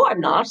like, no, I'm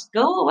not.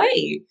 Go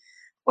away.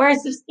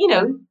 Whereas,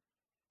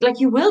 like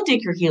you will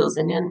dig your heels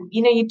in and,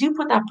 you do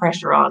put that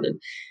pressure on.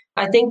 And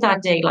I think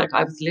that day, like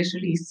I was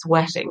literally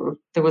sweating.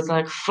 There was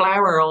like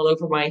flour all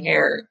over my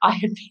hair. I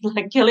had been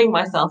like killing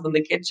myself in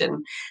the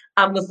kitchen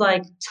and was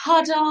like,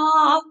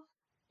 ta-da,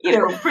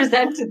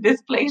 presented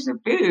this plate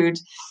of food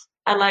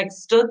and like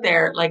stood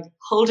there, like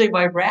holding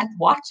my breath,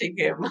 watching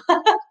him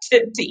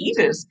to eat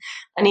it.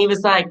 And he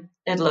was like,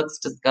 it looks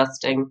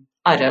disgusting.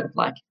 I don't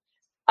like it.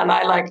 And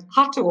I like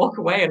had to walk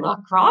away and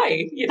not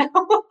cry,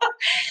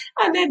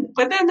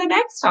 but then the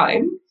next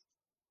time,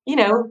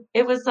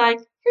 it was like,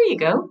 here you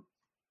go.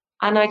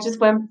 And I just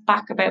went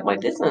back about my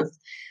business.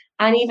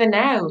 And even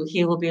now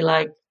he will be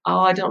like, oh,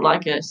 I don't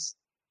like it.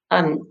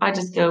 And I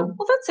just go,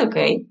 well, that's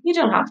okay. You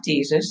don't have to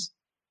eat it.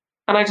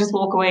 And I just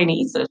walk away and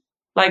eat it.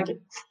 Like,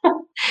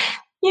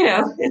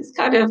 it's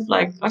kind of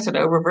like, I don't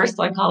know, reverse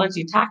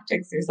psychology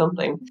tactics or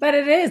something. But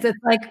it is. It's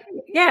like,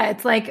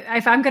 it's like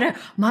if I'm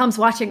mom's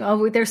watching,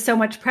 oh, there's so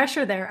much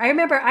pressure there. I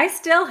remember I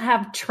still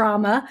have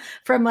trauma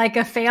from like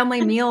a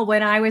family meal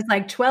when I was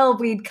like 12.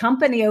 We had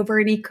company over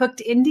and he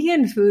cooked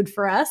Indian food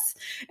for us.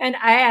 And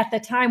I, at the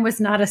time, was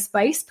not a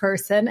spice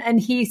person. And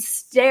he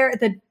stared,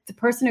 the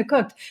person who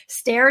cooked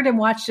stared and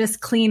watched us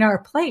clean our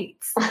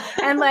plates.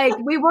 And like,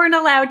 we weren't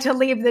allowed to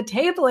leave the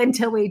table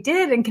until we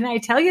did. And can I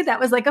tell you, that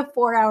was like a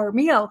 4-hour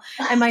meal.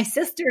 And my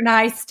sister and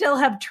I still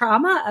have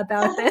trauma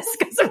about this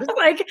because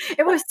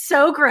it was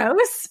so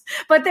gross,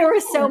 but there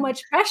was so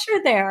much pressure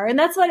there. And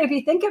that's what, if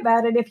you think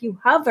about it, if you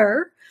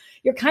hover,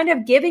 you're kind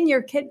of giving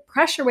your kid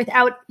pressure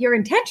without your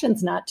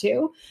intentions not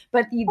to,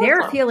 but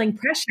they're feeling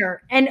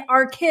pressure. And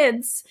our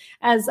kids,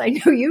 as I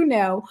know you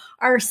know,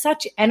 are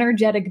such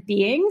energetic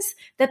beings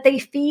that they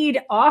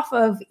feed off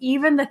of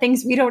even the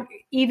things we don't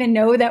even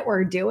know that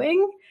we're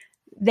doing.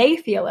 They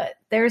feel it.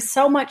 There's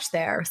so much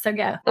there. So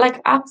yeah. Like,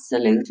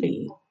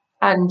 absolutely.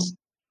 And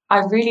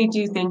I really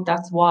do think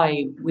that's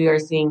why we are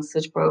seeing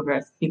such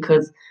progress,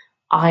 because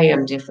I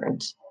am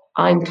different.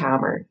 I'm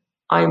calmer.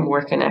 I'm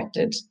more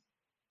connected.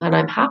 And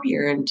I'm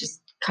happier and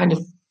just kind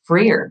of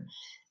freer.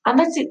 And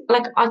that's it.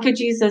 Like, I could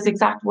use those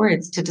exact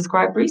words to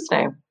describe Reese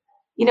now.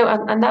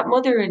 And that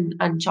mother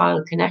and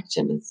child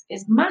connection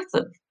is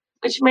massive,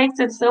 which makes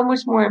it so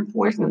much more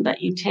important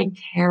that you take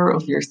care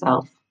of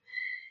yourself.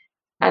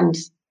 And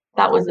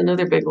that was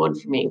another big one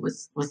for me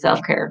was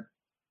self-care.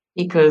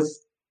 Because,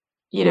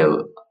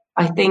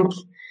 I think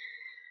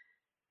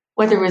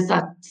whether it was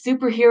that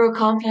superhero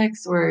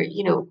complex or,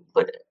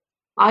 but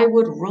I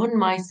would run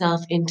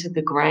myself into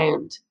the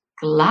ground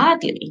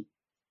gladly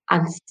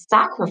and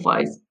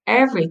sacrifice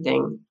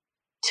everything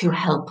to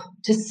help,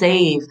 to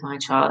save my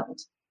child,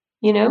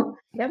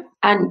 Yep.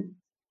 And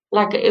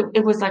like,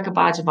 it was like a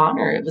badge of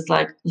honor. It was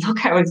like, look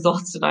how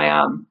exhausted I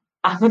am.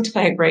 Aren't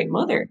I a great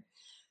mother?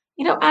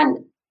 And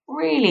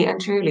really and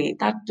truly,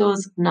 that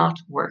does not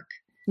work.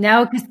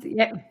 No, because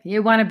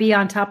you want to be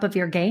on top of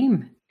your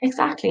game.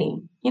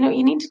 Exactly. You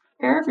need to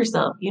take care of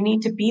yourself. You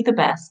need to be the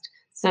best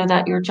so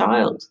that your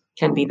child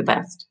can be the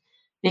best.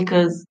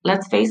 Because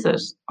let's face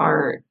it,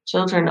 our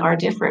children are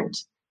different.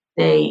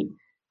 They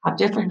have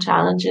different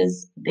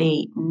challenges.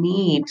 They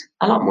need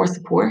a lot more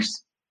support,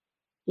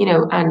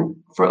 and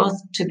for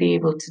us to be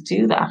able to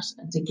do that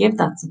and to give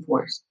that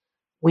support,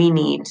 we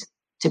need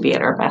to be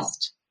at our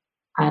best.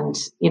 And,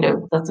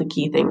 that's a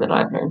key thing that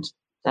I've learned,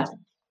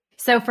 definitely.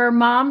 So for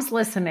moms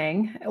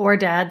listening, or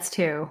dads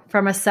too,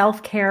 from a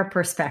self-care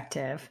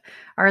perspective,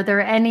 are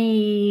there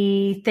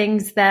any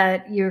things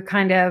that you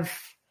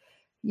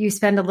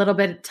spend a little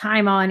bit of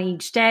time on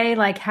each day?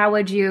 Like how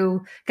would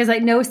you, because I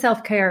know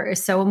self-care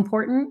is so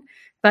important,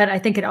 but I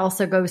think it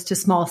also goes to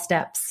small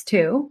steps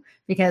too,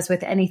 because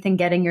with anything,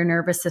 getting your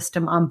nervous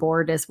system on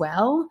board as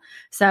well.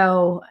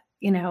 So,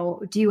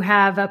 do you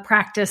have a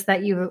practice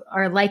that you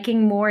are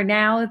liking more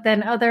now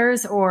than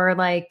others, or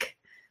like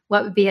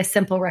what would be a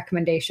simple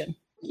recommendation?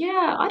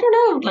 Yeah, I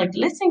don't know, like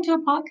listening to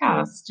a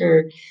podcast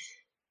or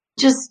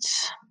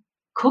just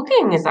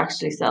cooking is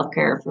actually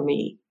self-care for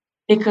me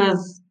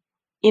because,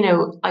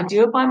 I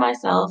do it by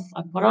myself.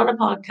 I put on a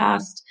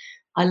podcast.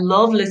 I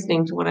love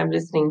listening to what I'm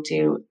listening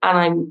to, and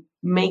I'm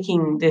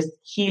making this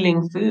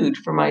healing food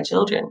for my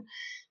children.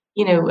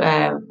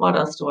 What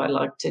else do I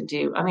like to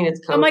do? I mean, it's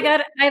COVID. Oh my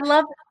God,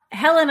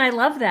 Helen, I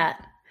love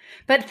that.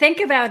 But think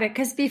about it,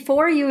 because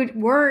before you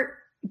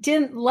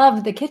didn't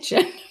love the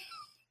kitchen.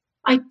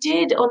 I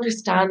did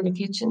understand the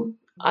kitchen.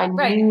 I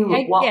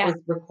knew what was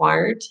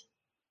required,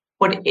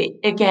 but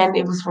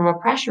it was from a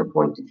pressure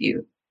point of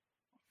view.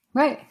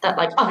 Right. That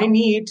like, I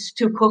need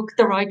to cook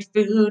the right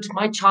food.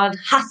 My child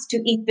has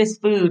to eat this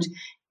food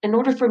in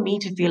order for me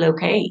to feel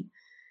okay.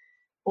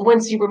 But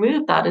once you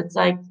remove that, it's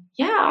like,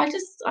 yeah,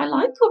 I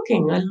like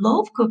cooking. I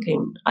love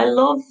cooking. I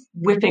love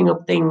whipping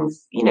up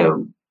things,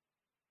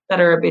 that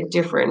are a bit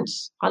different.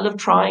 I love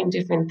trying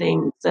different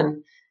things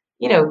and,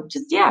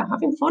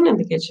 having fun in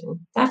the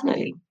kitchen.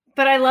 Definitely.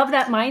 But I love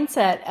that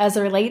mindset as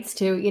it relates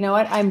to,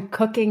 I'm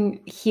cooking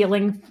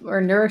healing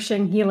or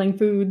nourishing healing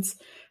foods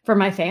for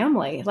my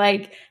family.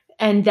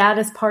 And that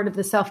is part of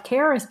the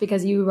self-care, is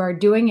because you are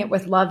doing it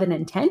with love and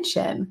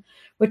intention,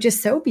 which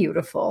is so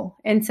beautiful.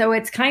 And so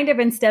it's kind of,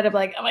 instead of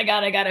like, oh my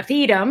God, I got to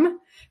feed them,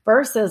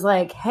 versus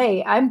like,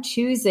 hey, I'm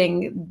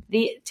choosing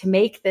to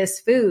make this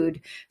food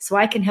so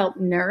I can help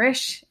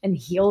nourish and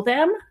heal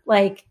them.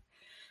 Like,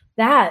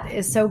 that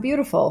is so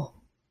beautiful.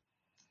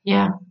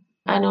 Yeah.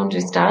 And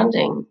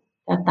understanding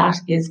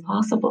that is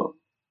possible.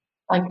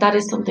 Like, that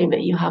is something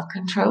that you have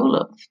control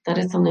of. That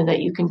is something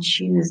that you can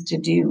choose to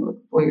do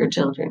for your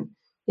children,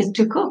 is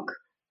to cook.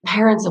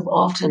 Parents have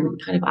often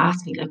kind of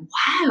asked me like,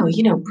 wow,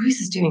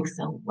 Bruce is doing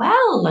so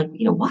well. Like,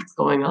 what's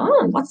going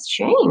on? What's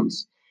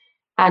changed?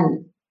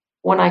 And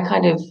when I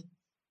kind of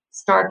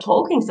start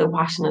talking so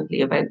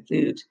passionately about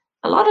food,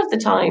 a lot of the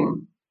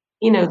time,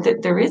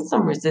 there is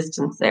some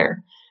resistance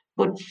there,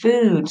 but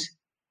food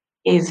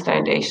is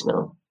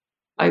foundational.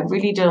 I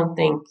really don't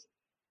think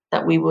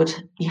that we would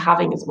be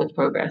having as much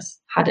progress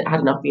had it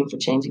not been for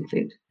changing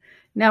food.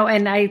 No,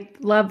 and I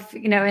love,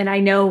 and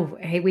I know,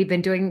 hey, we've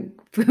been doing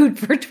food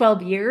for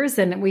 12 years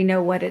and we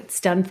know what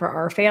it's done for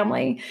our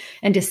family,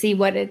 and to see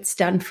what it's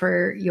done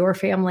for your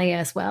family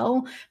as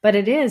well. But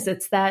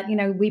it's that,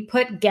 we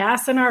put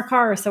gas in our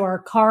car so our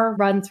car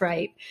runs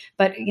right.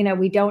 But,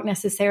 we don't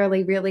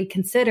necessarily really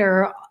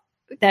consider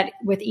that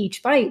with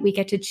each bite, we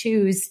get to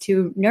choose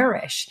to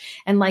nourish.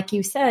 And like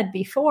you said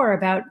before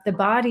about the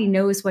body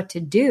knows what to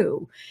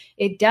do,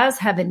 it does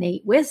have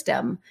innate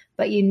wisdom,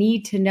 but you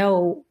need to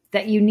know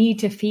that you need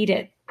to feed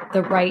it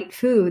the right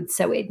food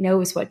so it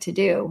knows what to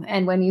do.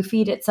 And when you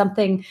feed it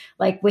something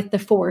like with the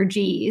 4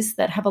 Gs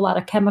that have a lot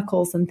of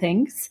chemicals and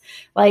things,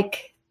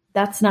 like,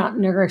 that's not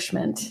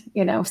nourishment,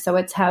 so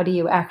it's how do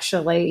you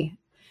actually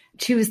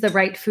choose the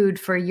right food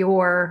for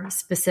your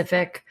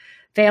specific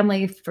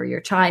family, for your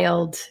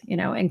child,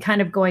 and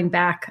kind of going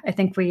back. I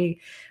think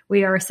we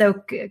are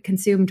so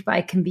consumed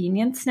by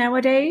convenience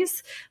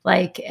nowadays,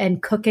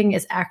 and cooking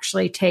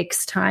actually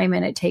takes time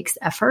and it takes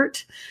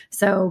effort.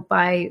 So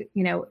by,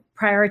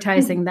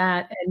 prioritizing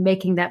that and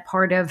making that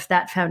part of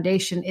that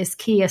foundation is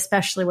key,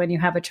 especially when you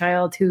have a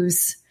child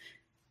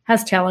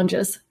has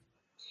challenges.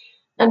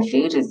 And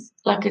food is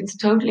it's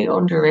totally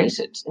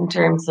underrated in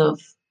terms of,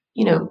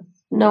 no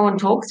one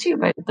talks to you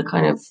about the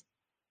kind of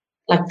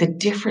the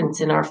difference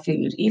in our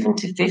food, even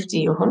to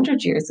 50 or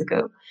 100 years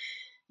ago.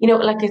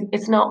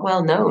 It's not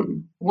well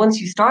known.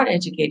 Once you start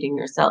educating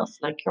yourself,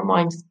 your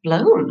mind is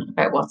blown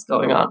about what's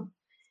going on.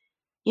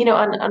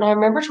 And I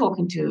remember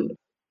talking to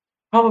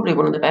probably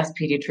one of the best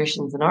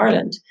pediatricians in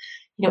Ireland.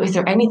 Is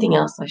there anything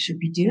else I should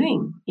be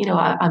doing?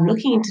 I'm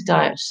looking into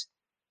diet.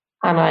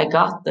 And I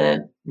got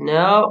the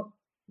no.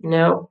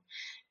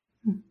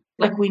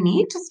 We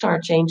need to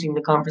start changing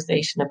the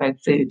conversation about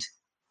food,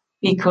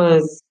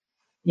 because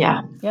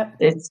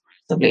it's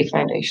absolutely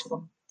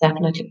foundational.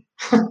 Definitely.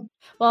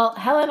 Well,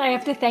 Helen, I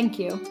have to thank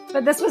you,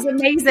 but this was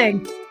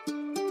amazing.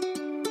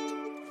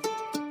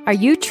 Are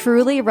you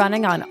truly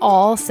running on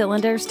all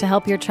cylinders to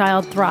help your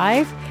child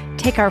thrive?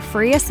 Take our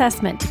free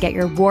assessment to get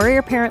your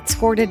Warrior Parent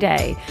score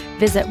today.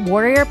 Visit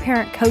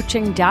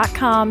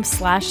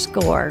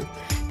warriorparentcoaching.com/score,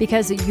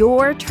 because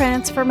your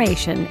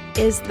transformation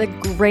is the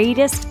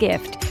greatest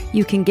gift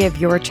you can give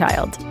your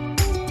child.